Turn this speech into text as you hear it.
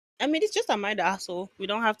I mean, it's just am I the asshole? We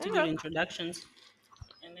don't have to do the Okay. introductions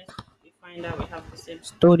unless we find out we have the same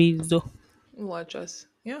stories. Though. Watch us.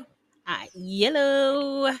 Yeah.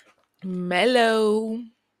 Yellow. Mellow.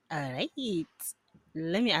 All right.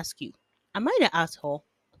 Let me ask you: am I the asshole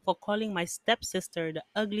for calling my stepsister the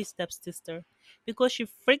ugly stepsister because she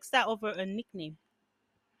freaks out over a nickname?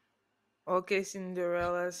 Okay,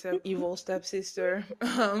 Cinderella, evil stepsister.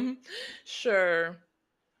 Sure.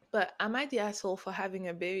 But am I the asshole for having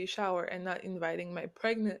a baby shower and not inviting my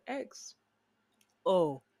pregnant ex?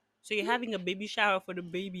 Oh, so you're having a baby shower for the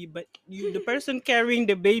baby, but the person carrying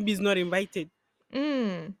the baby is not invited.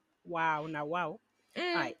 Mm. Wow, now wow. All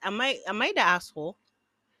Mm. right, am I the asshole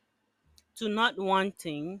to not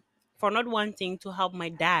wanting for not wanting to help my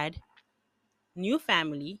dad new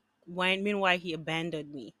family when meanwhile he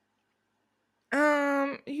abandoned me?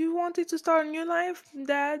 You wanted to start a new life,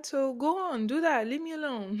 Dad, so go on, do that. Leave me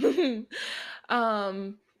alone.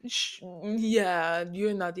 Yeah,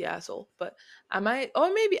 you're not the asshole, but I might,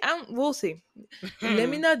 or maybe we'll see. Let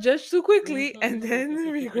me not judge too quickly and then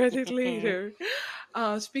regret it later.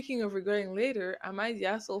 Speaking of regretting later, am I the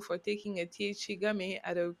asshole for taking a THC gummy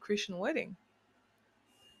at a Christian wedding?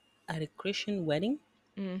 At a Christian wedding?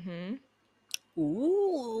 Mm-hmm.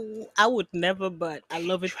 Ooh, I would never, but I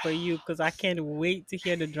love it for Betrayal. you because I can't wait to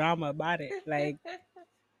hear the drama about it. Like,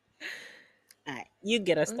 all right, you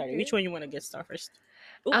get us started. Which Okay. one you want to get started first?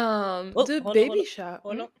 Oh, oh, The hold on, hold baby on, shower.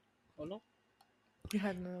 hold on, hold on. You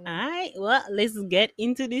had another All one. right, well, let's get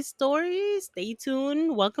into this story. Stay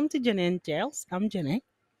tuned. Welcome to Jenny and Gels. I'm Jenny.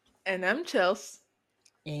 And I'm Chelsea.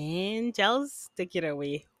 And Gels, take it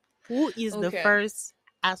away. Who is the Okay. first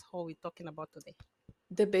asshole we're talking about today?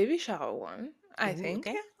 The baby shower one, I Ooh, think.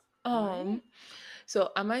 okay. All right. Um,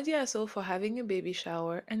 so am I the asshole for having a baby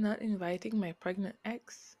shower and not inviting my pregnant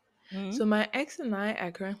ex? Mm-hmm. So my ex and I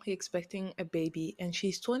are currently expecting a baby and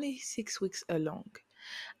she's 26 weeks along.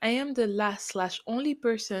 I am the last slash only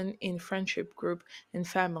person in friendship group and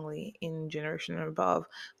family in generation and above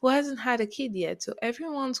who hasn't had a kid yet, so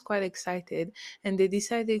everyone's quite excited and they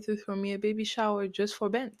decided to throw me a baby shower just for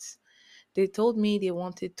Bents. They told me they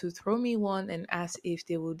wanted to throw me one and asked if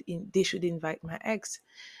they should invite my ex.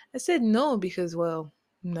 I said no because well,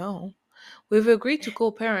 no. We've agreed to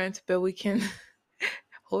co-parent, but we can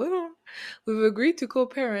hold on. We've agreed to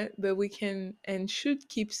co-parent, but we can and should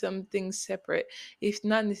keep some things separate if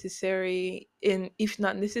not necessary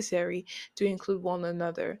to include one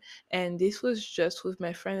another. And this was just with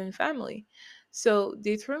my friend and family. So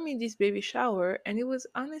they threw me this baby shower and it was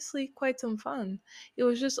honestly quite some fun. It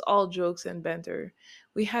was just all jokes and banter.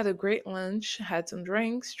 We had a great lunch, had some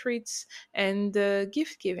drinks, treats, and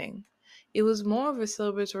gift giving. It was more of a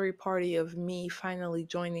celebratory party of me finally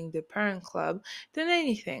joining the parent club than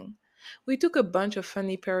anything. We took a bunch of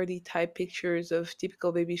funny parody type pictures of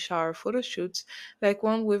typical baby shower photo shoots, like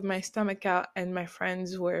one with my stomach out and my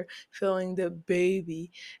friends were filling the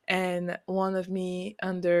baby, and one of me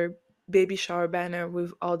under baby shower banner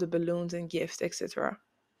with all the balloons and gifts, etc.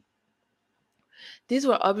 These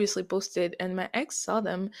were obviously posted, and my ex saw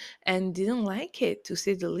them and didn't like it, to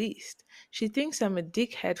say the least. She thinks I'm a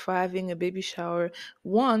dickhead for having a baby shower,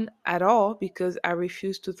 one, at all, because I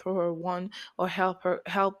refused to throw her one or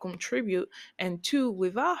help contribute, and two,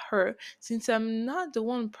 without her, since I'm not the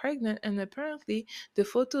one pregnant and apparently the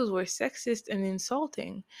photos were sexist and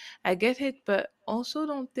insulting. I get it, but also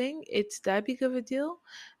don't think it's that big of a deal.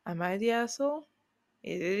 Am I the asshole?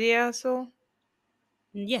 Is it the asshole?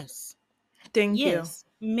 Yes. Thank you. Yes.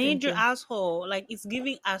 Thank Major you. asshole. Like it's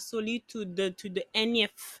giving asshole to the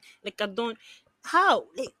NF. Like I don't how?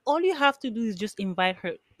 Like all you have to do is just invite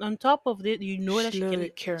her. On top of that, you know that She's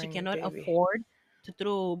literally she carrying a cannot baby. afford to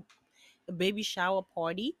throw a baby shower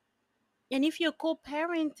party. And if you're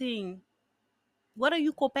co-parenting, what are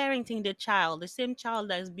you co-parenting the child? The same child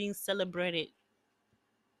that is being celebrated.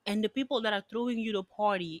 And the people that are throwing you the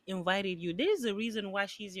party invited you. There's a reason why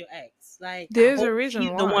she's your ex. Like I There's a hope reason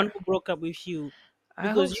she's the one why. who broke up with you I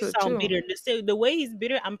because hope you so sound too. bitter. The way he's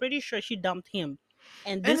bitter, I'm pretty sure she dumped him,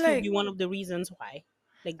 and And this will be like, one of the reasons why.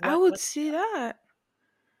 Like I what? would What's see that.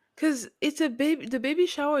 Cause it's a baby. The baby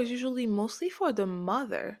shower is usually mostly for the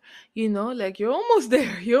mother. Like you're almost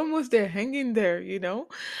there. You're almost there, hanging there.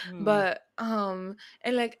 Hmm, But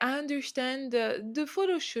and like I understand the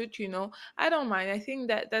photo shoot. I don't mind. I think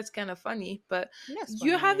that's kind of funny. But that's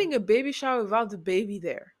you're funny, yeah. having a baby shower without the baby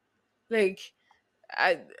there. Like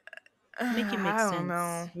I, Make it make I don't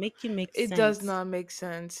know. sense. Make it make It does sense. not make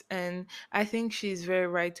sense, and I think she's very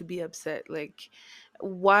right to be upset. Like,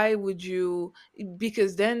 why would you?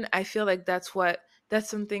 Because then I feel like that's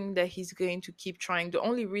something that he's going to keep trying. The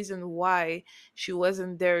only reason why she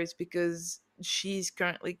wasn't there is because she's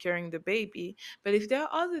currently carrying the baby. But if there are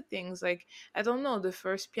other things, like, I don't know, the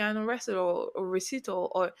first piano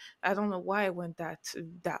recital, or I don't know why I went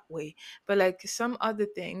that way, but like some other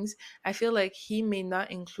things, I feel like he may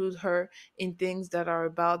not include her in things that are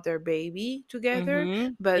about their baby together,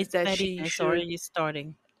 Mm-hmm. but It's that she pettiness should. already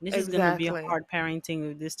starting. This is gonna be a Exactly. hard parenting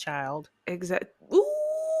with this child.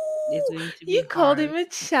 It's Ooh, going to be you called hard. him a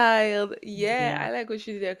child. Yeah, Yeah. I like what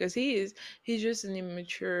you did there, because he's just an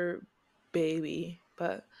immature baby,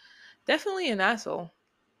 but definitely an asshole.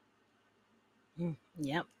 Mm,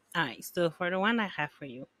 yep. All right. So for the one I have for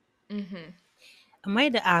you, Mm-hmm. am I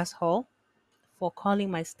the asshole for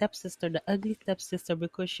calling my stepsister the ugly stepsister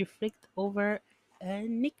because she flicked over a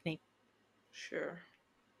nickname? Sure.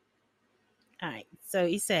 All right. So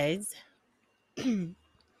it says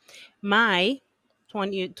my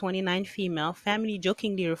 29 female family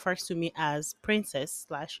jokingly refers to me as princess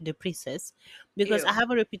slash the princess because I Ew. have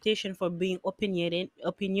a reputation for being opinionated,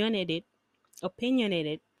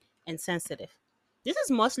 and sensitive. This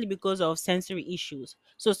is mostly because of sensory issues.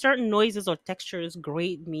 So certain noises or textures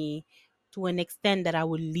grate me to an extent that I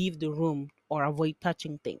would leave the room or avoid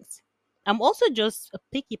touching things. I'm also just a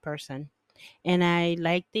picky person and I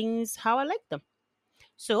like things how I like them.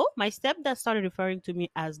 So my stepdad started referring to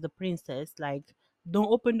me as the princess, like,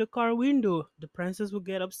 don't open the car window, the princess will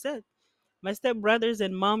get upset. My stepbrothers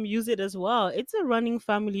and mom use it as well. It's a running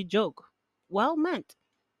family joke. Well meant.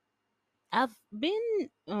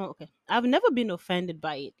 I've never been offended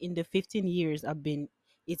by it in the 15 years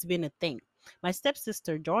it's been a thing. My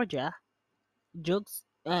stepsister Georgia jokes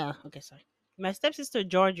okay, sorry. My stepsister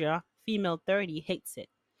Georgia, female 30, hates it.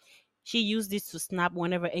 She used this to snap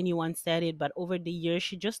whenever anyone said it, but over the years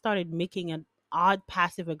she just started making an odd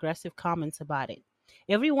passive aggressive comments about it.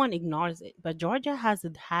 Everyone ignores it, but Georgia has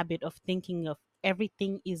a habit of thinking of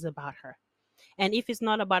everything is about her. And if it's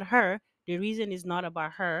not about her, the reason it's not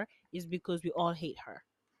about her is because we all hate her,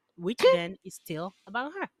 which then is still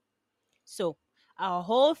about her. So our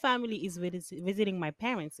whole family is visiting my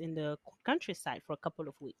parents in the countryside for a couple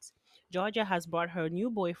of weeks. Georgia has brought her new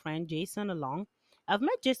boyfriend Jason along. I've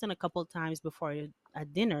met Jason a couple times before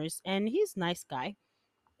at dinners, and he's a nice guy,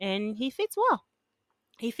 and he fits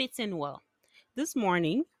in well. This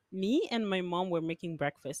morning, me and my mom were making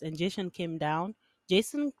breakfast and Jason came down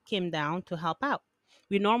to help out.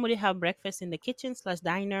 We normally have breakfast in the kitchen slash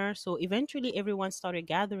diner, so eventually everyone started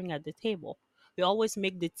gathering at the table. We always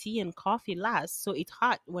make the tea and coffee last, so it's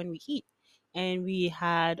hot when we eat. And we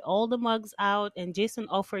had all the mugs out, and Jason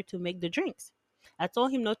offered to make the drinks. I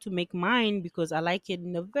told him not to make mine because I like it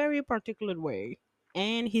in a very particular way.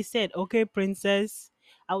 And he said, "Okay, princess,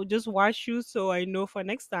 I will just wash you so I know for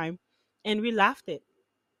next time." And we laughed. It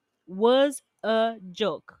was a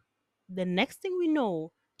joke. The next thing we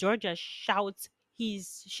know, Georgia shouts,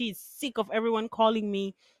 she's sick of everyone calling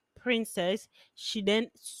me princess. She then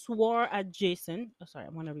swore at Jason. Oh, sorry,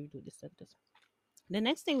 I'm gonna redo this sentence. The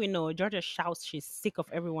next thing we know, Georgia shouts she's sick of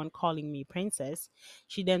everyone calling me princess.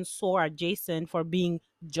 She then swore at Jason for being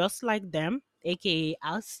just like them, aka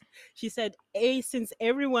us. She said, "Hey, since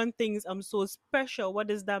everyone thinks I'm so special, what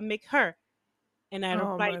does that make her?" And I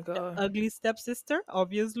Oh replied, my "The god. ugly stepsister,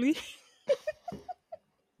 obviously."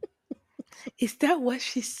 Is that what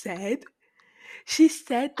she said? She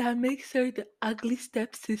said that makes her the ugly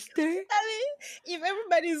stepsister? I mean, if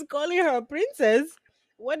everybody is calling her a princess,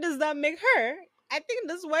 what does that make her? I think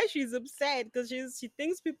that's why she's upset because she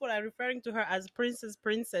thinks people are referring to her as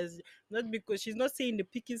princess, not because she's not seeing the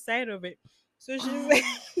picky side of it. So she's like,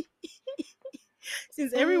 Um,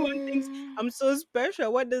 since everyone thinks um, I'm so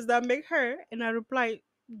special, what does that make her? And I replied,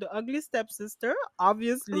 the ugly stepsister,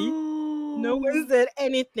 obviously. No one oh, said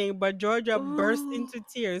anything, but Georgia burst oh, into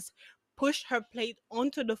tears, pushed her plate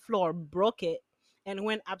onto the floor, broke it, and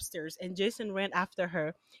went upstairs. And Jason ran after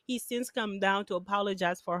her. He's since come down to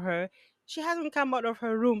apologize for her. She hasn't come out of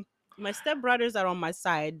her room. My stepbrothers are on my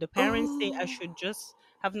side. The parents say I oh, should just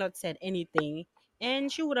have not said anything,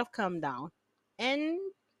 and she would have come down. And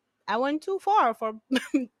I went too far for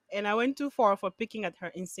and I went too far for picking at her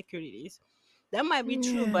insecurities. That might be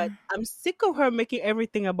true, but yeah. I'm sick of her making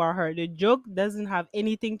everything about her. The joke doesn't have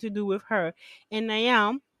anything to do with her. And I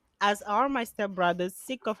am, as are my stepbrothers,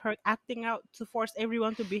 sick of her acting out to force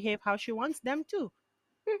everyone to behave how she wants them to.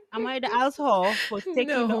 Am I the asshole for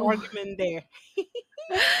taking the No. argument there?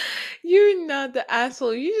 You're not the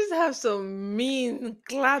asshole. You just have some mean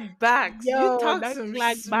clap backs. You Yo, talk that some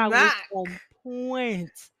clack bag was smack. on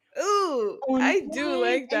point. Ooh, On I do point,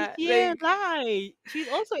 like and that. she ain't Like, lie. She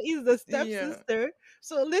also is the yeah. stepsister.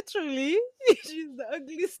 So literally, she's the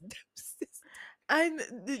ugly stepsister. I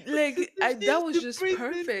like So I that she's was the just princess.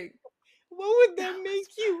 perfect. What would that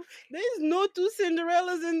make you? There's no two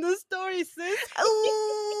Cinderellas in the story, sis.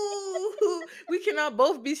 Oh, we cannot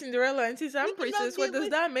both be Cinderella and since We I'm cannot princess. be What does with.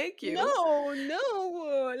 that make you? No,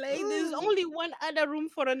 no. Like there's Ooh. only one other room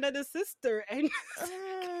for another sister, and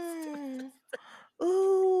Mm.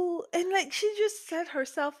 Ooh, and like she just set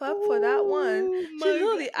herself up for that one. oh She my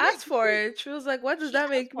literally god! Like asked for it. She was like, "What does she that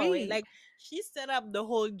asked make for it. me?" Like she set up the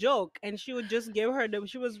whole joke, and she would just give her the.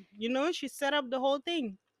 She was, she set up the whole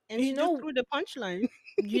thing, and You she just know, threw the punchline.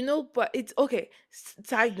 but it's okay.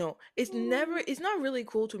 Side note, it's not really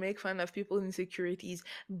cool to make fun of people's insecurities,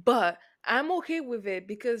 but I'm okay with it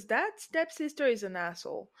because that stepsister is an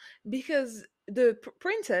asshole. Because the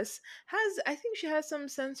princess has, I think she has some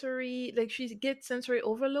sensory, like she gets sensory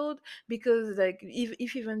overload because, like, if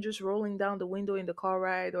even just rolling down the window in the car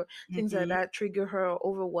ride or things like Hmm. that trigger her or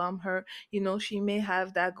overwhelm her, she may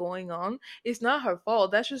have that going on. It's not her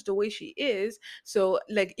fault. That's just the way she is. So,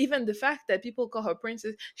 like, even the fact that people call her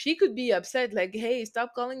princess, she could be upset, like, hey,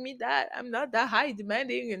 stop calling me that. I'm not that high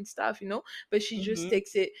demanding and stuff. But she just Hmm.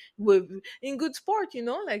 takes it with in good sport,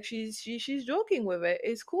 like she's joking with it.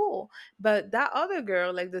 It's cool. But that other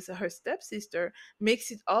girl, like this, her stepsister,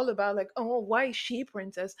 makes it all about like, oh, why is she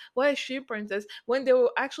princess? Why is she princess? When they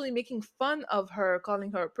were actually making fun of her,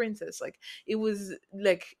 calling her a princess. It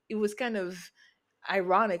was kind of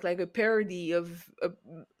ironic, like a parody of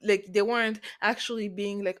like they weren't actually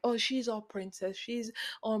being like, oh, she's our princess, she's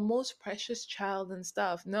our most precious child and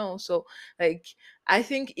stuff. No. So, like, I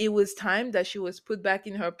think it was time that she was put back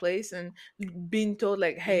in her place and being told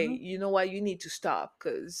like, hey, Yeah. you know what, you need to stop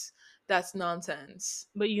because that's nonsense.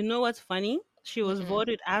 But you know what's funny? She was Mm-mm.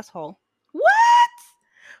 voted asshole. What?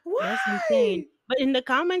 That's insane. Why? But in the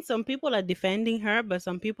comments, some people are defending her, but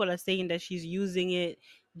some people are saying that she's using it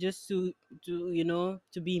just to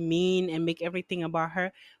be mean and make everything about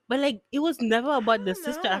her. But like it was never I about the don't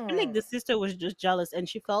sister. I feel like know. the sister was just jealous and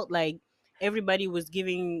she felt like everybody was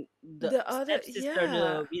giving the The other, stepsister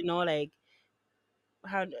yeah. like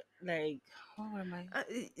like how am I? uh,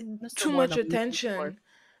 That's the Too word much I'm looking for. attention,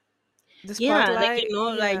 the Yeah, like spotlight,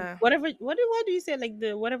 like yeah. whatever. What do you say? Like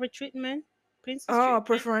the whatever treatment, princess Oh,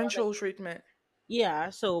 treatment, or like preferential treatment. yeah,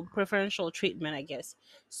 so preferential treatment, I guess.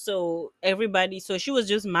 So everybody, so she was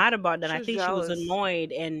just mad about that. She I was think she was jealous.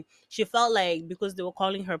 annoyed and she felt like because they were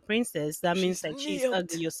calling her princess, that means She's like she's milked.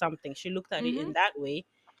 ugly or something. She looked at it Mm-hmm. in that way.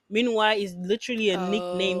 Meanwhile, it's literally a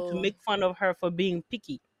nickname to Oh, make fun of her for being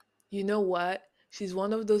picky. you know what? She's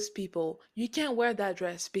one of those people. You can't wear that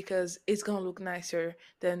dress because it's gonna look nicer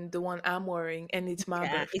than the one I'm wearing, and it's my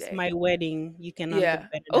Yeah, it's birthday. my wedding. You cannot look Yeah.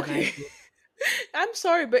 better than I Okay. do. I'm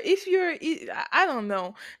sorry, but if I don't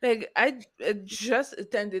know. Like, I just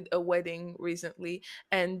attended a wedding recently,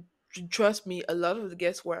 and trust me, a lot of the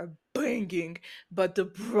guests were banging, but the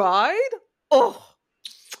bride, oh,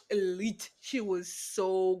 elite. She was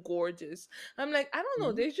so gorgeous. I'm like, I don't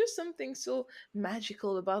know. Mhm. There's just something so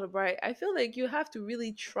magical about a bride. I feel like you have to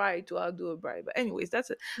really try to outdo a bride. But anyways, I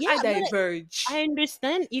Yeah, but I diverge.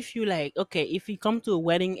 understand if you like, okay, if you come to a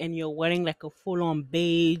wedding and you're wearing like a full on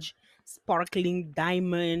beige, sparkling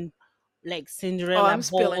diamond, like Oh, Cinderella I'm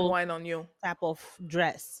spilling ball wine on you. type of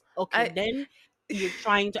dress. Okay, I then you're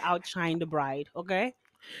trying to outshine the bride. Okay,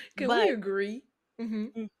 Can we but agree? Hmm.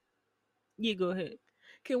 mm, you go ahead.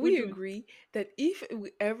 Can What we do you? agree that if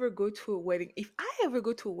we ever go to a wedding, if I ever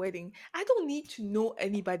go to a wedding, I don't need to know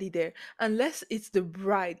anybody there unless it's the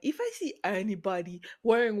bride. If I see anybody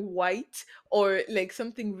wearing white or like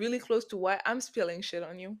something really close to white, I'm spilling shit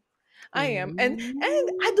on you. I am, and I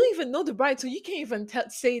Ooh. don't even know the bride, so you can't even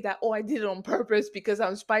say that. Oh, I did it on purpose because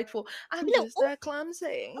I'm spiteful. I'm Be like, just oh, that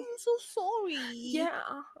clumsy. I'm so sorry.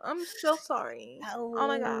 Yeah, I'm so sorry. Oh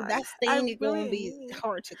my Oh, god, that I stain is gonna be really.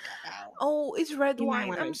 hard to cut out. Oh, it's red You might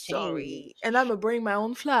wine. want I'm to sorry. change. And I'm gonna bring my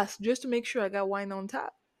own flask just to make sure I got wine on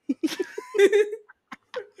top.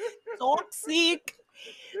 Toxic.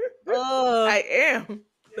 Uh, I am.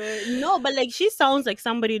 but no, but like she sounds like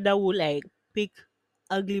somebody that would like pick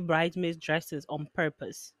ugly bridesmaid dresses on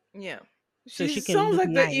purpose Yeah. so She she can sounds look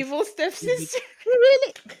like the nice. evil With the stepsister.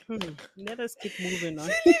 really, let us keep moving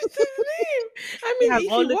on. She lives the name. I She mean, has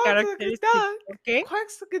if he all the walks like a characteristics. dog, Okay,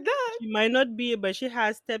 quacks like a dog, she might not be, but she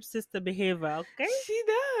has stepsister behavior. Okay, she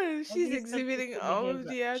does. She's ugly exhibiting stepsister all of behavior.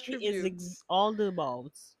 the She is attributes. all the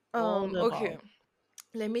above. All the Okay. above.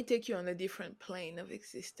 Let me take you on a different plane of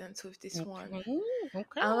existence with this one. Okay.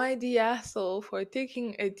 Okay. Am I the asshole for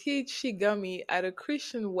taking a THC gummy at a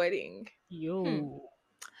Christian wedding? Hmm. Yo.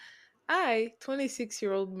 I,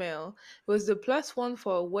 26-year-old male, was the plus one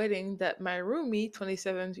for a wedding that my roomie,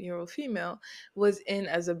 27-year-old female, was in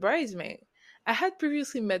as a bridesmaid. I had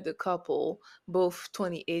previously met the couple, both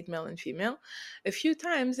 28 male and female, a few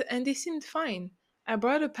times, and they seemed fine. I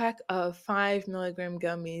brought a pack of 5 milligram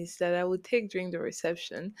gummies that I would take during the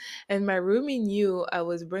reception, and my roomie knew I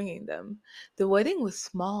was bringing them. The wedding was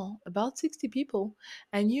small, about 60 people.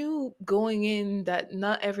 I knew going in that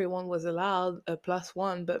not everyone was allowed a plus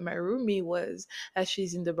one, but my roomie was, as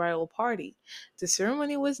she's in the bridal party. The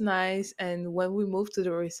ceremony was nice, and when we moved to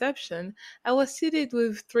the reception, I was seated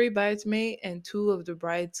with three bridesmaids and two of the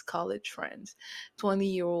bride's college friends,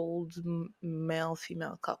 20-year-old male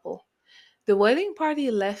female couple. The wedding party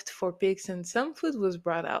left for pigs and some food was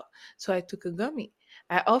brought out, so I took a gummy.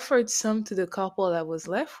 I offered some to the couple I was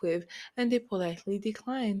left with, and they politely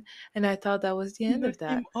declined, and I thought that was the end The of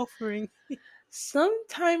that. same offering. Some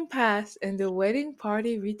time passed and the wedding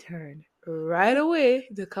party returned. Right away,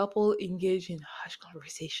 the couple engaged in hushed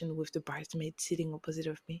conversation with the bridesmaid sitting opposite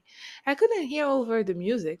of me. I couldn't hear over the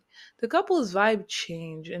music. The couple's vibe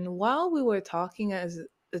changed, and while we were talking as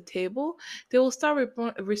a table, they will start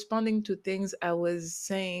responding to things I was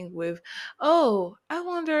saying with, "Oh, I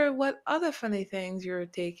wonder what other funny things you're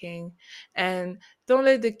taking," and "Don't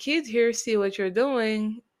let the kids here see what you're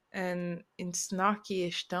doing," and in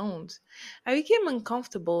snarky-ish tones. I became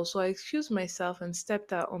uncomfortable, so I excused myself and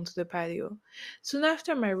stepped out onto the patio. Soon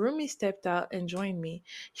after, my roomie stepped out and joined me.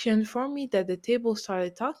 She informed me that the table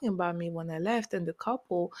started talking about me when I left, and the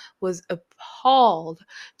couple was appalled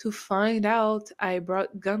to find out I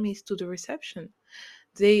brought gummies to the reception.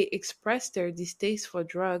 They express their distaste for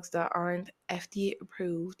drugs that aren't FDA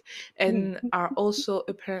approved and are also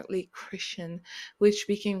apparently Christian, which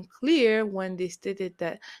became clear when they stated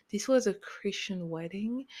that this was a Christian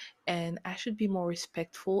wedding and I should be more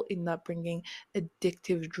respectful in not bringing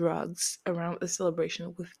addictive drugs around a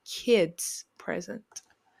celebration with kids present.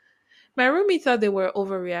 My roomie thought they were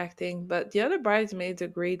overreacting, but the other bridesmaids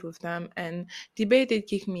agreed with them and debated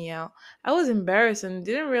kicking me out. I was embarrassed and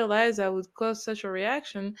didn't realize I would cause such a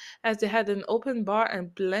reaction as they had an open bar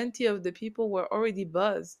and plenty of the people were already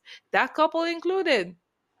buzzed, that couple included.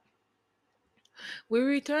 We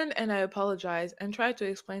returned and I apologized and tried to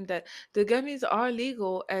explain that the gummies are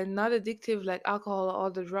legal and not addictive like alcohol or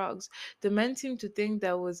other drugs. The man seemed to think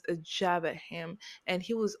that was a jab at him and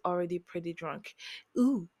he was already pretty drunk.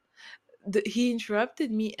 Ooh, he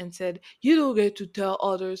interrupted me and said, "You don't get to tell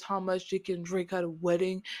others how much they can drink at a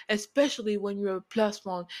wedding, especially when you're a plus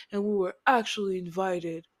one and we were actually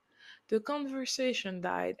invited." The conversation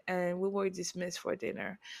died and we were dismissed for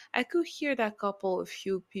dinner. I could hear that couple, a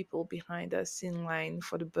few people behind us in line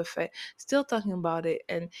for the buffet, still talking about it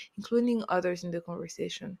and including others in the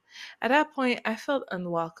conversation. At that point, I felt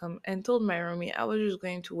unwelcome and told my roomie I was just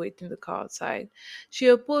going to wait in the car outside. She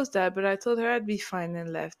opposed that, but I told her I'd be fine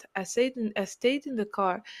and left. I stayed in the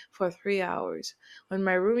car for 3 hours. When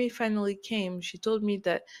my roomie finally came, she told me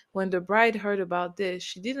that when the bride heard about this,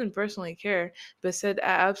 she didn't personally care but said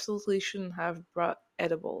I absolutely shouldn't have brought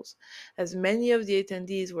edibles, as many of the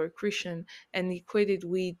attendees were Christian and equated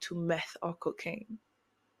weed to meth or cocaine.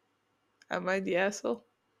 Am I the asshole?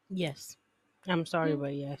 Yes. I'm sorry,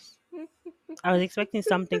 but yes. I was expecting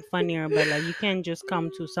something funnier, but like you can't just come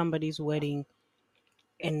to somebody's wedding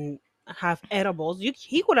and have edibles.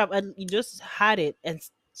 He could have just had it and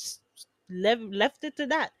left it to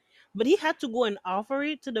that. But he had to go and offer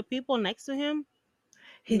it to the people next to him.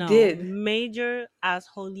 He No, did. major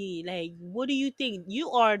asshole. Like, what do you think?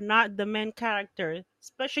 You are not the main character,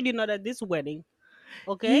 especially not at this wedding.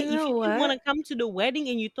 Okay, You if know you didn't want what? to come to the wedding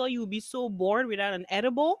and you thought you would be so bored without an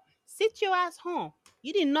edible, sit your ass home.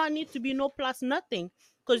 You did not need to be no plus nothing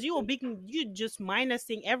because you just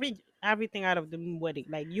minusing everything out of the wedding.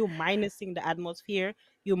 Like you minusing the atmosphere,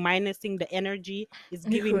 you minusing the energy. It's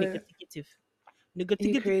You giving could. negative,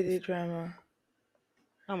 You negative. created drama.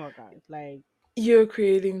 Oh my god, like You're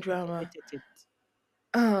creating drama. negative.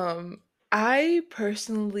 Um, I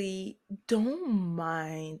personally don't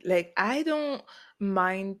mind. Like, I don't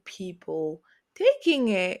mind people taking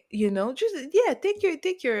it, just yeah, take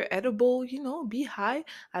your edible, be high.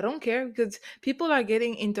 I don't care because people are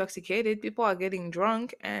getting intoxicated, people are getting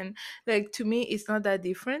drunk, and like to me it's not that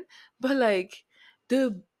different. But like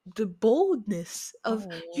the boldness of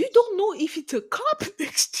you Oh, don't know if it's a cop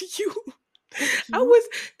next to you. I okay. was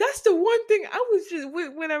that's the one thing I was just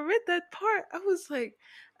when I read that part, I was like,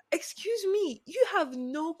 "Excuse me, you have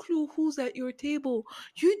no clue who's at your table.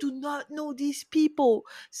 You do not know these people.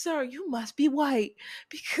 Sir, you must be white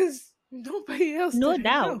because nobody else No that I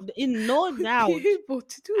doubt, know in no would be doubt, able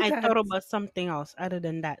to do I thought that. about something else other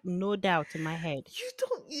than that. No doubt in my head. You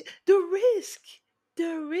don't the risk.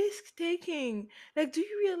 the risk taking. Like, do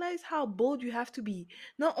you realize how bold you have to be?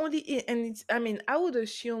 Not only in, and it's, I mean, I would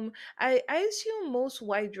assume, I assume most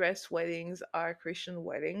white dress weddings are Christian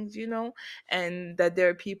weddings, and that there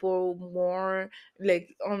are people more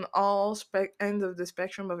like on all ends of the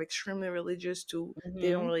spectrum of extremely religious to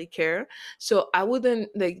they don't Hmm. really care. So I wouldn't,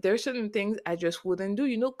 like, there's certain things I just wouldn't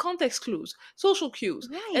do. Context clues, social cues,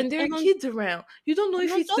 Right. and there are kids around. You don't know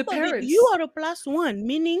And if on it's top the of it, you parents. are the plus one,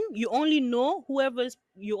 meaning you only know whoever's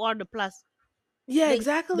you are the plus. Yeah,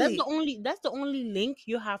 Like exactly. that's the only link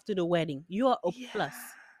you have to the wedding. You are a Yeah,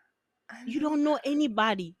 plus. I You know. don't know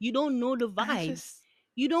anybody. You don't know the I vibes. just.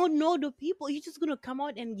 You don't know the people. You're just gonna come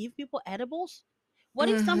out and give people edibles. What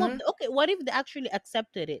if some of Mm-hmm. the okay? What if they actually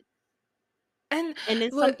accepted it And and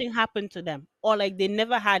then what? something happened to them, or like they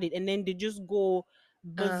never had it and then they just go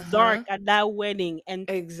berserk Uh-huh. at that wedding and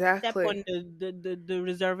step Exactly. on the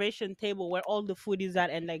reservation table where all the food is at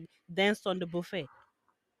and like dance on the buffet?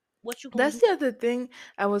 What you gonna That's do? the other thing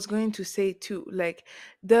I was going to say too. Like,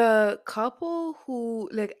 the couple who,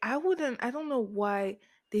 like, I don't know why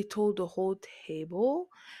they told the whole table,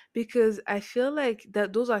 because I feel like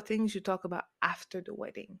that those are things you talk about after the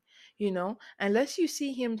wedding. Unless you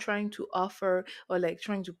see him trying to offer or like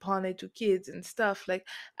trying to pawn it to kids and stuff, like,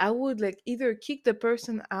 I would like either kick the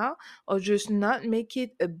person out or just not make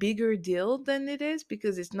it a bigger deal than it is,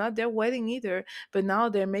 because it's not their wedding either. But now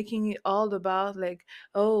they're making it all about, like,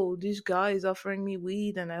 oh, this guy is offering me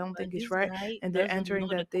weed and I don't think But it's this right. guy And they're doesn't entering know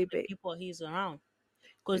that the debate. people he's around,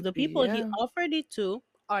 because the people he Yeah. offered it to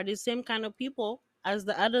are the same kind of people as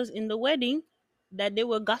the others in the wedding that they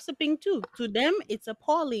were gossiping to. To them, it's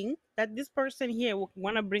appalling that this person here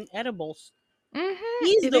want to bring edibles.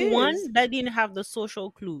 He's It the is. one that didn't have the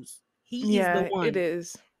social clues. He is the Yeah, it one.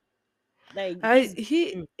 is. Like I he's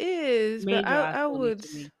he mm, is, but major I assholey would to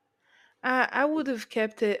me. I would have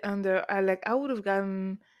kept it under. I would have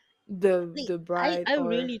gotten Like, the I, bride I or.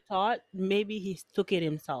 really thought maybe he took it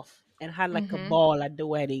himself and had like a Mhm. ball at the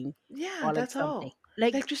wedding Yeah, or like that's something. all.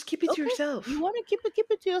 Like, Like, just keep it to okay, you yourself. want to keep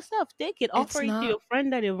it to yourself. Take it, It's offer it to your not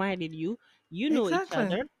friend that invited you. You know each exactly.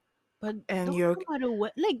 other, but And don't you're come out of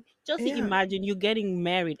like just yeah. imagine you getting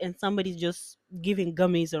married and somebody's just giving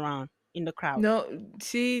gummies around in the crowd. No,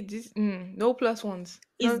 see this no plus ones.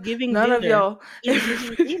 Is No, giving none of dealer. y'all. Is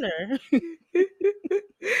giving Everybody. dealer.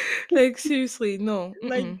 Like, seriously, no.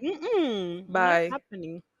 Like, Mm-mm. not Bye.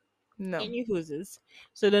 happening. No. Any whooses.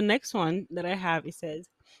 So the next one that I have, it says,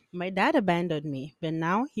 my dad abandoned me, but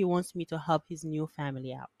now he wants me to help his new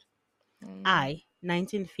family out. Oh no. I,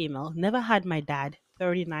 19 female, never had my dad,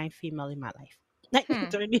 39 female in my life. Like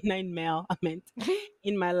Hmm. 39 male, I meant,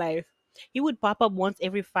 in my life. He would pop up once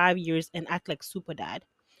every 5 years and act like super dad.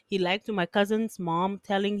 He lied to my cousin's mom,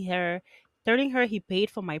 telling her he paid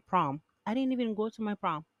for my prom. I didn't even go to my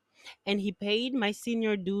prom. And he paid my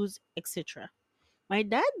senior dues, etc. My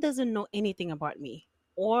dad doesn't know anything about me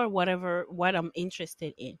or what I'm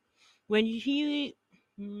interested in. When he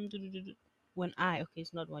when I okay,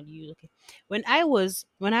 it's not what you okay. When I was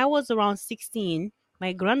around 16,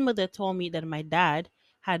 my grandmother told me that my dad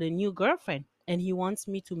had a new girlfriend and he wants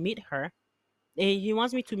me to meet her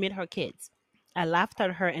kids. I laughed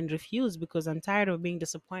at her and refused because I'm tired of being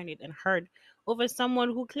disappointed and hurt over someone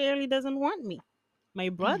who clearly doesn't want me. My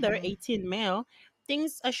brother, Hmm. 18 male,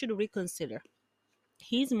 thinks I should reconsider.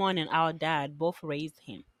 His mom and our dad both raised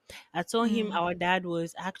him. I told him Hmm. our dad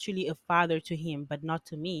was actually a father to him, but not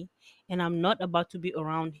to me, and I'm not about to be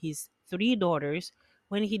around his three daughters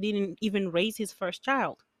when he didn't even raise his first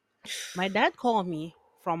child. My dad called me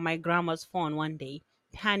from my grandma's phone one day,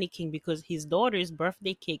 panicking because his daughter's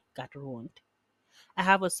birthday cake got ruined. I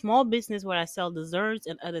have a small business where I sell desserts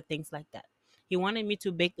and other things like that. He wanted me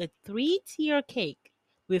to bake a three-tier cake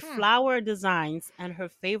with Hmm. flower designs and her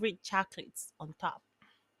favorite chocolates on top.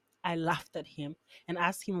 I laughed at him and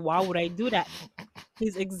asked him why would I do that.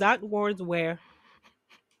 His exact words were,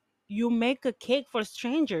 "You make a cake for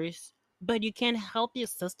strangers, but you can't help your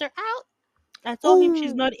sister out?" I told him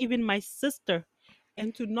she's Oh. not even my sister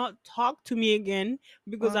and to not talk to me again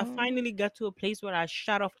because I Oh. finally got to a place where I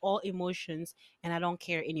shut off all emotions and I don't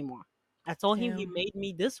care anymore. I told him he Damn. made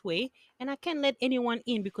me this way and I can't let anyone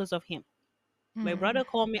in because of him. My Hmm. brother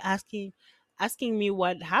called me asking me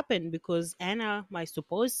what happened because Anna, my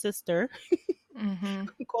supposed sister, Hmm.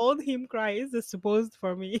 called him crying. This is supposed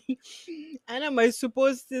for me. Anna, my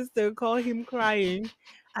supposed sister, called him crying.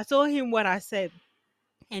 I told him what I said,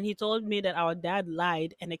 and he told me that our dad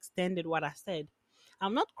lied and extended what I said.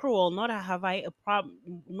 I'm not cruel, nor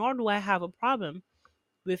do I have a problem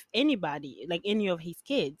with anybody, like any of his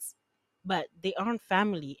kids. But they aren't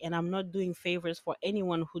family, and I'm not doing favors for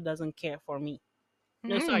anyone who doesn't care for me.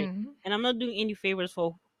 No, sorry. Mm. And I'm not doing any favors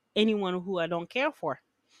for anyone who I don't care for.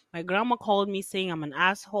 My grandma called me saying I'm an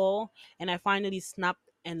asshole, and I finally snapped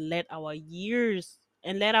and let out years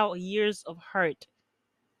of hurt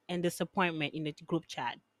and disappointment in the group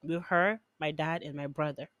chat with her, my dad, and my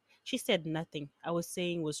brother. She said nothing I was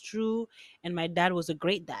saying was true, and my dad was a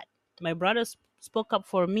great dad. My brother spoke up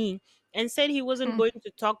for me and said he wasn't Hmm. going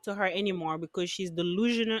to talk to her anymore because she's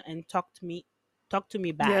delusional and talked to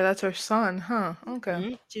me Yeah, bad. that's her son, huh? Okay.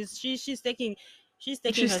 She's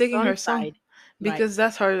taking She's her taking her son's son side, right? because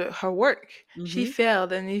that's her work. She Mm-hmm.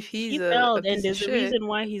 failed, and if he's She a failed, and piece of there's a shit, reason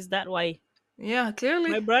why he's that way. yeah,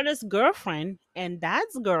 My clearly. brother's girlfriend and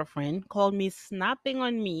dad's girlfriend called me snapping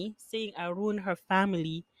on me, saying I ruined her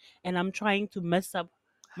family and I'm trying to mess up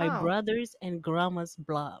my How? brother's and grandma's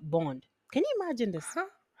bond. Can you imagine this? Huh?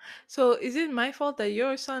 So is it my fault that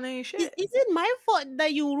your son ain't Is, shit? is it my fault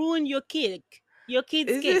that you ruined your kid's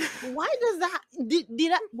Is cake? it? Why does that?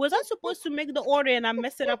 Did I was I supposed to make the order and I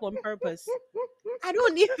messed it up on purpose? I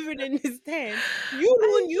don't even understand. I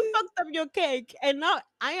You just fucked up your cake, and now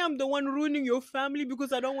I am the one ruining your family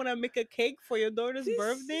because I don't want to make a cake for your daughter's this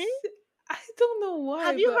birthday. is, I don't know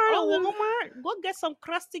Have why, you but heard of all of Walmart? Go get some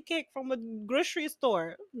crusty cake from a grocery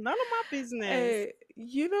store. None of my business.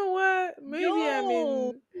 you know what?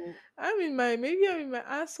 Yo. Maybe I'm in my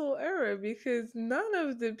asshole era because none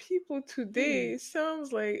of the people Mm, today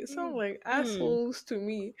sounds mm, like mm. assholes to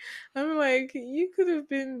me. I'm like, you could have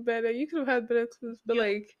been better. You could have had better clues, but Yo,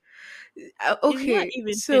 like, it's not okay,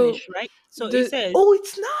 even so finished, right? So it the says, oh,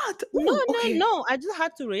 it's not. no, Oh, no, okay, no. I just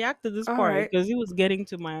had to react to this all part right, because it was getting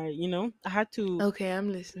to I had to okay, I'm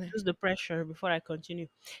listening. reduce the pressure before I continue.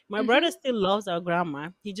 My brother Mm-hmm. still loves our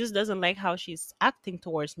grandma. He just doesn't like how she's acting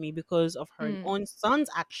towards me because of her Mm. own son's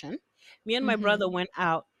action. Me and my Mm-hmm. brother went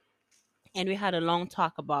out and we had a long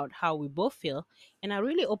talk about how we both feel, and I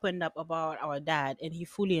really opened up about our dad and he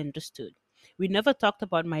fully understood. We never talked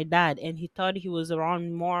about my dad and he thought he was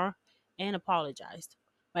around more and apologized.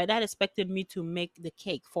 My dad expected me to make the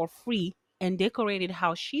cake for free and decorate it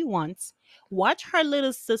how she wants, watch her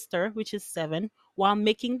little sister, which is 7, while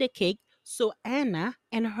making the cake so Anna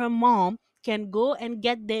and her mom can go and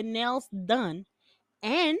get their nails done,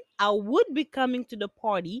 and I would be coming to the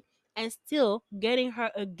party and still getting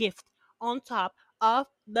her a gift on top of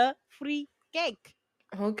the free cake.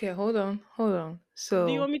 Okay, hold on.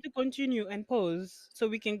 Do you So want me to continue and pause so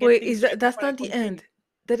we can get wait, things is that straight that's before I not the continue? end?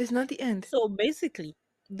 That is not the end. So basically,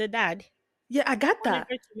 the dad Yeah, I got wanted that.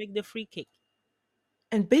 her to make the free cake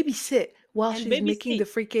And babysit while and she's making babysit the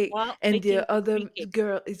free cake, while and making the the other free cake.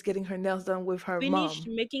 girl is getting her nails done with her Finish mom.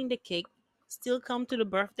 making the cake, still come to the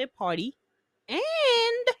birthday party,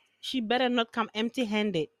 and she better not come empty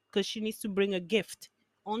handed because she needs to bring a gift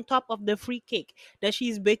on top of the free cake that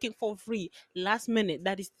she's baking for free last minute.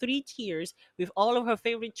 That is 3 tiers with all of her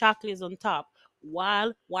favorite chocolates on top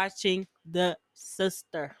while watching the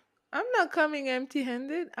sister. I'm not coming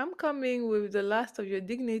empty-handed. I'm coming with the last of your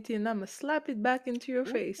dignity, and I'ma slap it back into your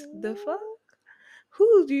face. The fuck? Ooh.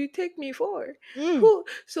 Who do you take me for? Mm. Who?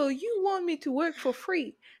 So you want me to work for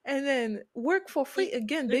free and then work for free It,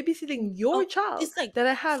 again, it, babysitting your child it's like that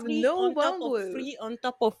I have free no on top bond of with? free on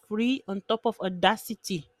top of free on top of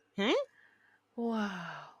audacity. Huh?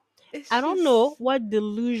 Wow. I It's don't know just what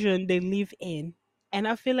delusion they live in, and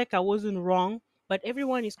I feel like I wasn't wrong, but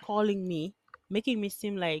everyone is calling me, making it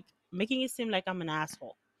seem like I'm an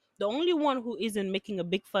asshole. The only one who isn't making a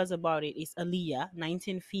big fuss about it is Aliyah,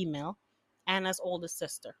 19 female, Anna's older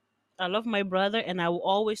sister. I love my brother and I will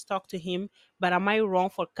always talk to him, but am I wrong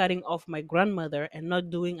for cutting off my grandmother and not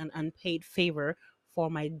doing an unpaid favor for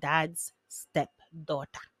my dad's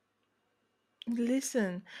stepdaughter?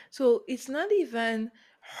 listen. So it's not even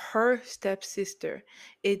her stepsister.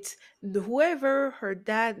 It's whoever her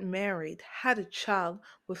dad married had a child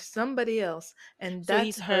with somebody else, and So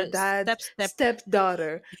he's that's her her dad's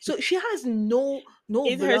stepdaughter. So she has no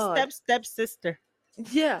is her blood. stepsister.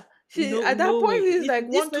 Yeah. She No, at that no point way. he's like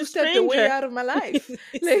It's one, a two steps away stranger. out of my life.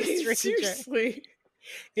 It's Like a stranger. seriously.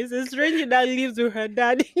 It's a stranger that lives with her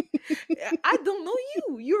dad. I don't know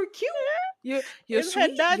you. You're cute. You're It's her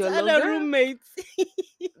sweet. dad's You're a little other girl. roommates.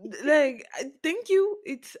 Like thank you.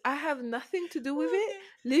 It's I have nothing to do with it. Okay.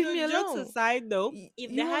 Leave So me jokes alone. aside, though,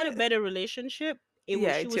 if they You had a want? better relationship,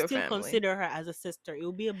 Yeah, she it's would your still family. consider her as a sister. It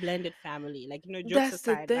would be a blended family. Like jokes That's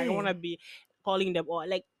the aside, I don't want to thing. be calling them all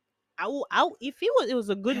like. If it was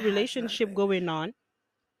a It good has relationship nothing. going on,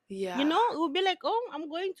 Yeah. it would be like, oh, I'm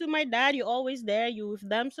going to my dad. You're always there. You with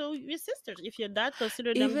them, so you're sisters. If your dad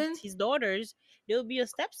considered them Even his daughters, they'll be your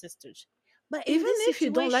stepsisters. But in even this if you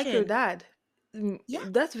don't like your situation, dad, yeah,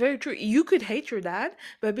 that's very true. You could hate your dad,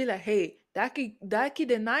 but be like, hey, That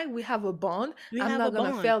kid and I, we have a bond. We I'm have a not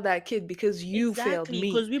gonna bond. fail that kid because you failed Exactly, me.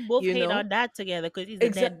 because we both You hate our know? dad together because he's a Exact.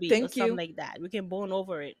 deadbeat or Thank something you. like that. We can bond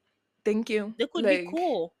over it. Thank you. They could be Like,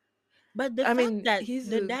 cool. But the I fact mean, that he's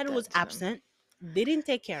the a dad was dad to them. absent, didn't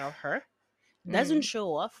take care of her, doesn't Mm.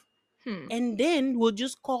 show off, Hmm. and then will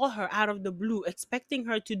just call her out of the blue, expecting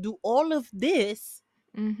her to do all of this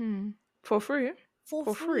Mm-hmm. For free. for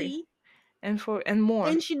For free. free. And more.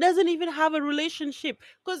 And she doesn't even have a relationship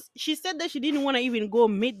because she said that she didn't want to even go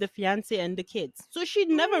meet the fiance and the kids. So she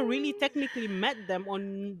never really Mm. technically met them or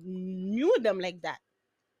knew them like that.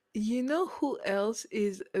 You know who else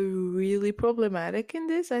is really problematic in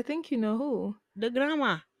this? I think you know who. The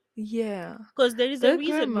grandma. Yeah. Because there is a The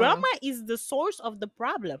reason. grandma. Grandma is the source of the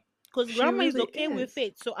problem. Because She grandma is really okay with is.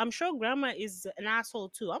 it. So I'm sure grandma is an asshole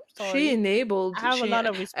too. I'm She sorry. I enabled have a she lot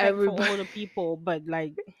of respect for everybody. older people, but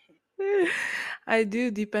like, I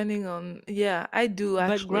do, depending on, yeah, I do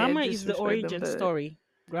but actually. I grandma just is the respect them, origin but story.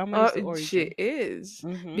 Grandma is the she origin. is,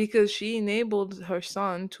 Mm-hmm. because she enabled her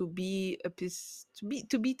son to be a piece,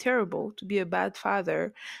 to be terrible, to be a bad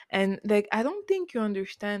father. And like, I don't think you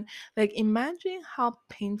understand. Like, imagine how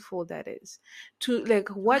painful that is, to like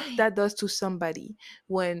what Right. that does to somebody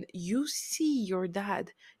when you see your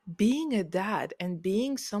dad being a dad and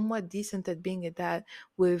being somewhat decent at being a dad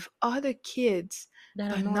with other kids,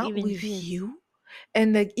 That are but not not even with his. you.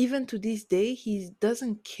 And like, even to this day, he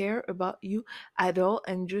doesn't care about you at all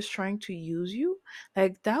and just trying to use you.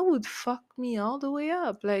 Like, that would fuck me all the way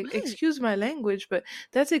up. Like, Right. excuse my language, but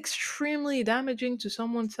that's extremely damaging to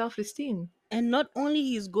someone's self-esteem. And not only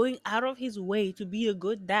he's going out of his way to be a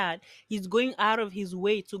good dad, he's going out of his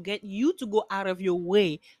way to get you to go out of your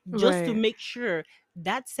way just to Right. make sure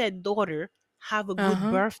that said daughter have a good Uh-huh.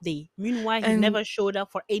 birthday. Meanwhile, he And never showed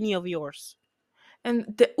up for any of yours.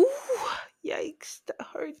 the ooh, yikes, that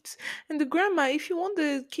hurts. And the grandma, if you want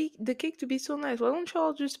the cake to be so nice, why don't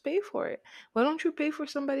y'all just pay for it? Why don't you pay for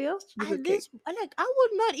somebody else to do the At cake? this, I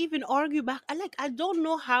would not even argue back. I don't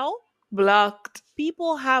know how Blocked.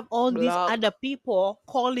 people have all these Block. other people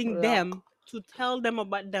calling Block. them to tell them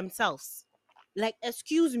about themselves. Like,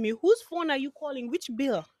 excuse me, whose phone are you calling? Which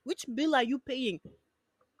bill? Which bill are you paying?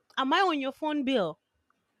 Am I on your phone bill?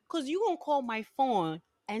 Because you gonna call my phone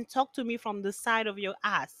and talk to me from the side of your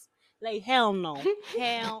ass. Like, hell no.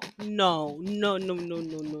 Hell no. No, no, no,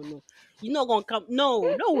 no, no, no. You're not gonna come. No,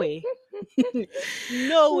 no way.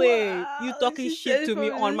 No way. You Wow, talking she shit said to me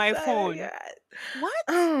from on the my side of phone. your head. What?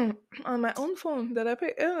 On my own phone that I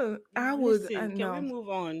pay. I would. I Listen, can we know move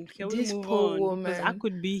on? Can we this move poor on? Because I woman.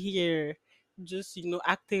 could be here just,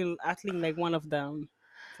 acting like one of them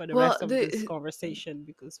for the Well, rest of this conversation.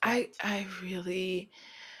 Because I what? I really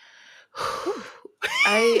Whew.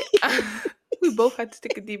 I we both had to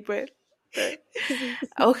take a deep breath. But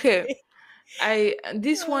okay, I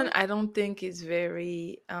this one I don't think is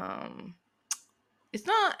very it's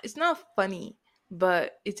not funny,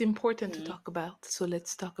 but it's important to Mhm. talk about. So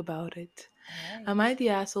let's talk about it. All right. Am I the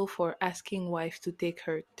asshole for asking wife to take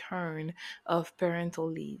her turn of parental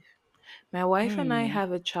leave? My wife and I Hmm.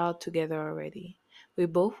 have a child together already. We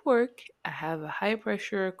both work. I have a high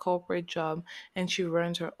pressure corporate job, and she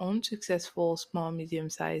runs her own successful small medium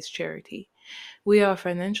sized charity. We are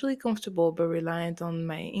financially comfortable but reliant on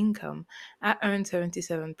my income. I earn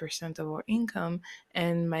 77% of our income,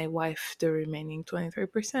 and my wife the remaining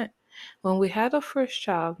 23%. When we had our first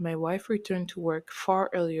child, my wife returned to work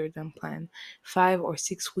far earlier than planned, 5 or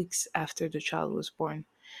 6 weeks after the child was born.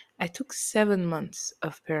 I took 7 months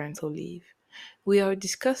of parental leave. We are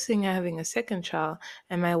discussing having a second child,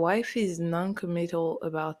 and my wife is non committal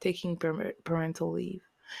about taking parental leave.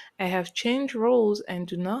 I have changed roles and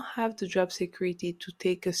do not have the job security to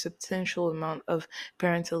take a substantial amount of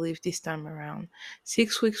parental leave this time around.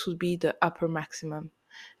 6 weeks would be the upper maximum.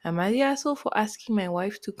 Am I the asshole for asking my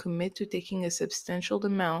wife to commit to taking a substantial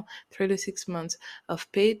amount, 36 months,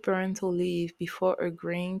 of paid parental leave before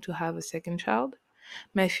agreeing to have a second child?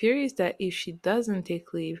 My fear is that if she doesn't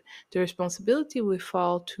take leave, the responsibility will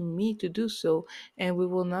fall to me to do so, and we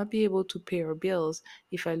will not be able to pay our bills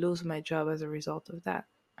if I lose my job as a result of that.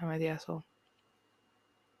 Am I the asshole?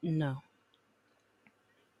 No,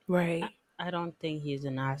 I, Right, I don't think he's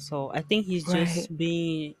an asshole. I think he's right. just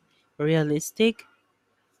being realistic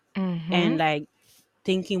and Mm-hmm. like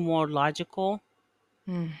thinking more logical.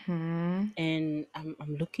 Mm-hmm. And I'm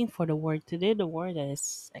looking for the word today. The word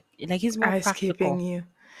is like he's more Ice keeping practical. you.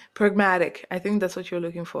 Pragmatic. I think that's what you're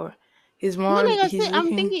looking for. He's No, more, like I said, he's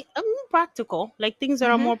I'm looking. thinking I'm more practical. Like things that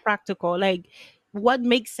are Mm-hmm. more practical. Like what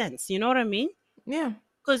makes sense. You know what I mean? Yeah.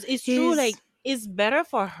 Because it's true. Like He's, it's better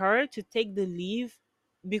for her to take the leave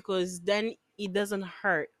because then it doesn't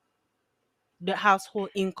hurt the household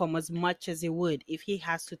income as much as he would if he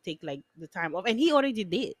has to take like the time off, and he already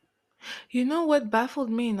did. You know what baffled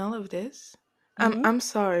me in all of this? Hmm. I'm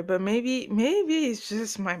sorry, but maybe it's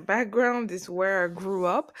just my background is where I grew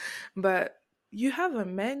up, but you have a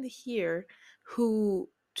man here who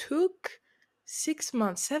took 6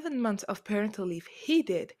 months, 7 months of parental leave. He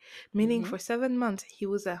did, meaning Hmm. for 7 months he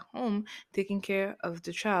was at home taking care of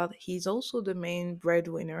the child. He's also the main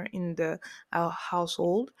breadwinner in the our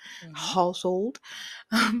household. Hmm. Household.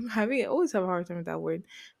 Having I always have a hard time with that word.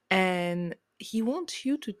 And he wants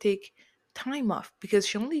you to take time off because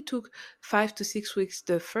she only took 5 to 6 weeks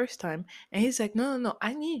the first time. And he's like, no, no, no,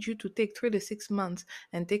 I need you to take 3 to 6 months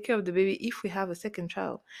and take care of the baby if we have a second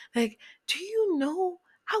child. Like, do you know?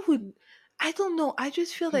 I would, I don't know. I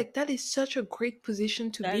just feel like that is such a great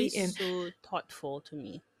position to That be is in. so thoughtful to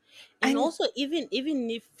me. And And also, even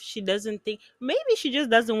if she doesn't think, maybe she just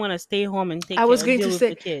doesn't want to stay home and take I was care, going deal to with say,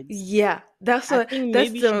 the kids. yeah, I think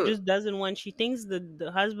that's maybe she the just doesn't want. She thinks that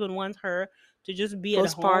the husband wants her to just be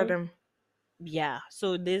at home. postpartum. Yeah.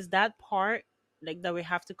 So there's that part like that we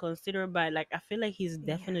have to consider. But like, I feel like he's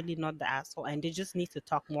Yeah. definitely not the asshole, and they just need to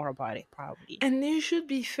talk more about it, probably. And you should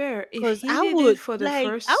be fair. If Cause he I did it would for the like,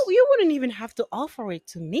 first, you wouldn't even have to offer it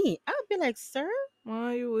to me. I'd be like, sir,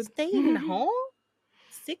 well, you would. staying home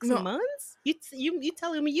six No, months. You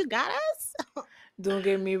telling me you got us? don't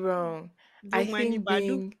get me wrong. I Jogmani think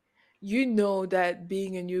Badu. you know that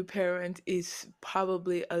being a new parent is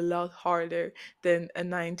probably a lot harder than a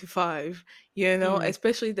 9 to 5, Mm,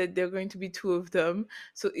 especially that there are going to be two of them.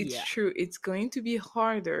 So it's yeah, true, it's going to be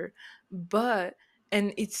harder, but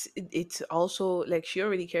and it's also like she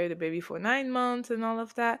already carried the baby for 9 months and all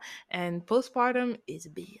of that, and postpartum is a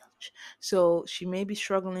bitch. So she may be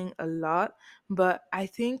struggling a lot, but I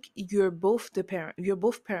think you're both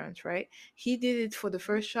parents, right? He did it for the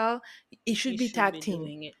first child. It he should be should tag be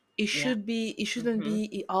team. doing it. Yeah. It shouldn't Hmm. be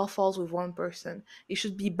it all falls with one person. It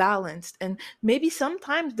should be balanced. And maybe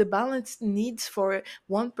sometimes the balance needs for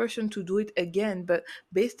one person to do it again, but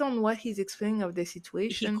based on what he's explaining of the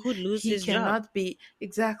He situation, could lose he his job, cannot be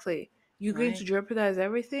exactly. You're going to right? jeopardize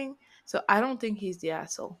everything. So I don't think he's the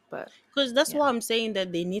asshole, but Because that's yeah. why I'm saying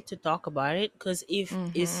that they need to talk about it. Because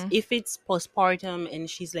Mhm. if it's postpartum and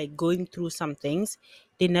she's like going through some things,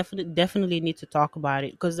 they definitely need to talk about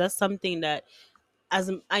it. Because that's something that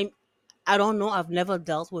I don't know. I've never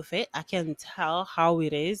dealt with it. I can tell how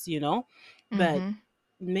it is. But Mhm.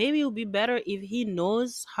 maybe it would be better if he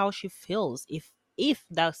knows how she feels. If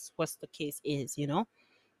that's what the case is.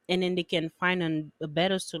 And then they can find a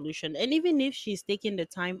better solution. And even if she's taking the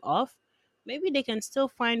time off, maybe they can still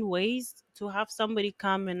find ways to have somebody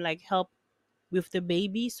come and like help with the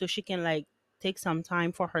baby so she can like take some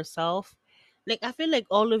time for herself. Like, I feel like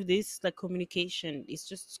all of this like communication is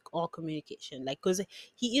just all communication, like, because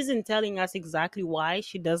he isn't telling us exactly why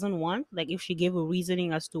she doesn't want, like, if she gave a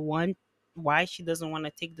reasoning as to one why she doesn't want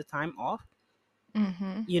to take the time off.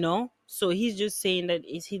 So he's just saying that,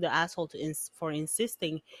 is he the asshole for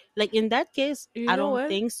insisting? Like, in that case, You I know don't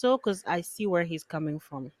what? think so, because I see where he's coming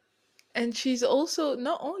from. And she's also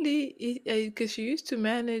not only because she used to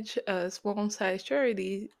manage a small size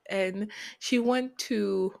charity, and she went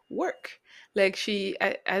to work. Like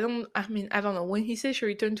I mean, I don't know. When he said she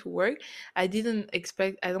returned to work, I didn't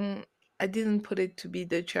expect, I didn't put it to be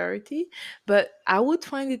the charity, but I would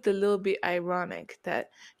find it a little bit ironic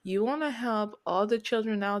that you want to help all the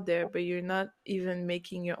children out there, but you're not even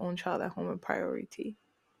making your own child at home a priority.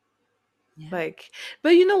 Yeah. Like, but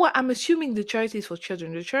you know what? I'm assuming the charity is for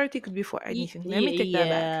children. The charity could be for anything. Let me take that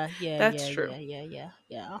back. Yeah, yeah, That's yeah, true. yeah, yeah, yeah,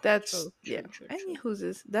 yeah. That's True, yeah. true, true, Any true.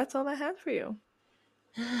 who's that's all I had for you.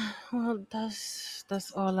 Well,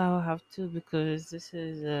 that's all I'll have to, because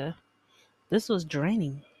this was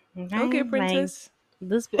draining. Okay, Okay, like princess.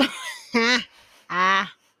 this.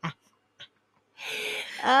 Ah.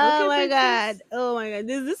 Oh Okay, my god. princess. Oh my god.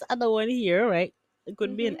 There's this other one here, right? It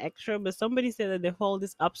could be an Mhm. extra, but somebody said that they hold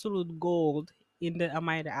this absolute gold in the Am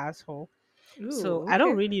I the Asshole? So Ooh. I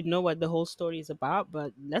don't Okay. really know what the whole story is about,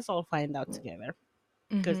 but let's all find out together.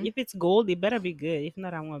 Because Mhm. if it's gold, it better be good. If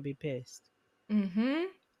not, I'm gonna be pissed. Mhm.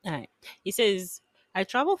 All right. He says, I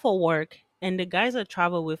travel for work, and the guys I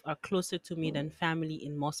travel with are closer to me than family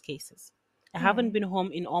in most cases. I haven't Oh, been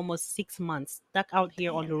home in almost 6 months, stuck out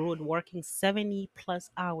here on the damn. road working 70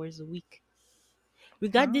 plus hours a week. We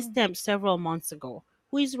got this Wow. stamp several months ago.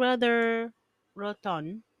 Who is rather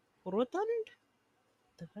rotund? Rotund?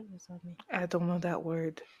 The fuck does that mean? I don't know that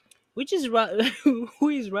word. Which is who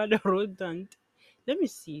is rather rotund? Let me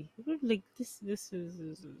see. Like this. This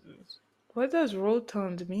is. What does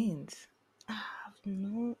rotund means? I have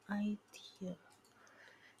no idea.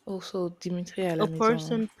 Also, Dimitri à A la maison.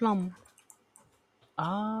 person plum.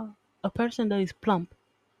 A person that is plump.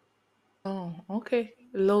 Oh, okay.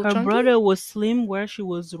 A little Her chunky? brother was slim, where she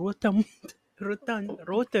was rotund,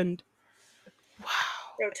 rotund, Wow.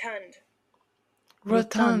 rotund.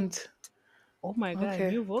 Rotund. Oh my god, Okay.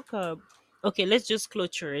 new vocab. Okay, let's just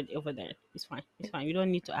clôture it over there. It's fine. It's fine. You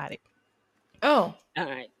don't need to add it. Oh. All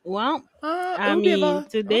right. Well, It I would be mean, about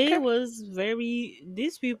today okay. was very.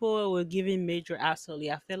 These people were giving major asshole.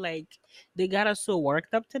 I feel like they got us so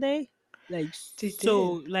worked up today. Like They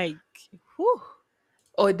so, did. like, whew.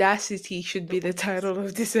 Audacity should The be the title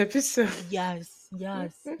of this episode. Yes,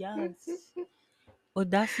 yes, yes.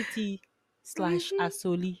 Audacity slash Mhm.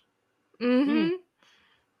 asoli. Mm. Mhm.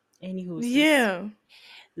 Anywho, sis, Yeah.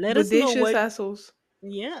 let us know Bodacious what. assholes.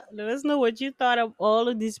 Yeah, let us know what you thought of all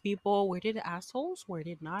of these people. Were they the assholes? Were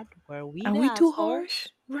they not? Were we Are the we too harsh?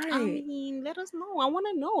 assholes? I Right. mean, let us know. I want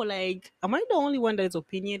to know. Like, am I the only one that's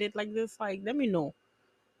opinionated like this? Like, let me know.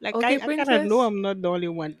 Like, Okay, I kind of know princess. I'm not the only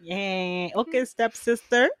one. Yeah. Okay,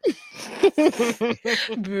 stepsister.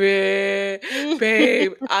 Babe,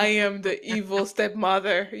 babe, I am the evil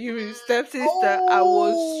stepmother. You mean stepsister? I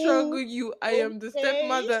will Oh, struggle you. I am the okay.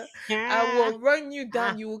 stepmother. I will run you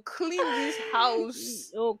down. You will clean this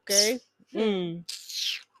house. Okay. Hmm. Mm.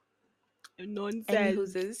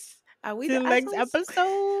 Anywho's Nonsense. this? Are we Till the next assholes?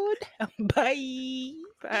 episode. Bye.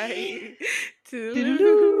 Bye. Toodaloo.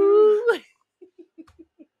 Toodaloo.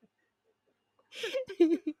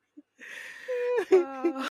 Wow.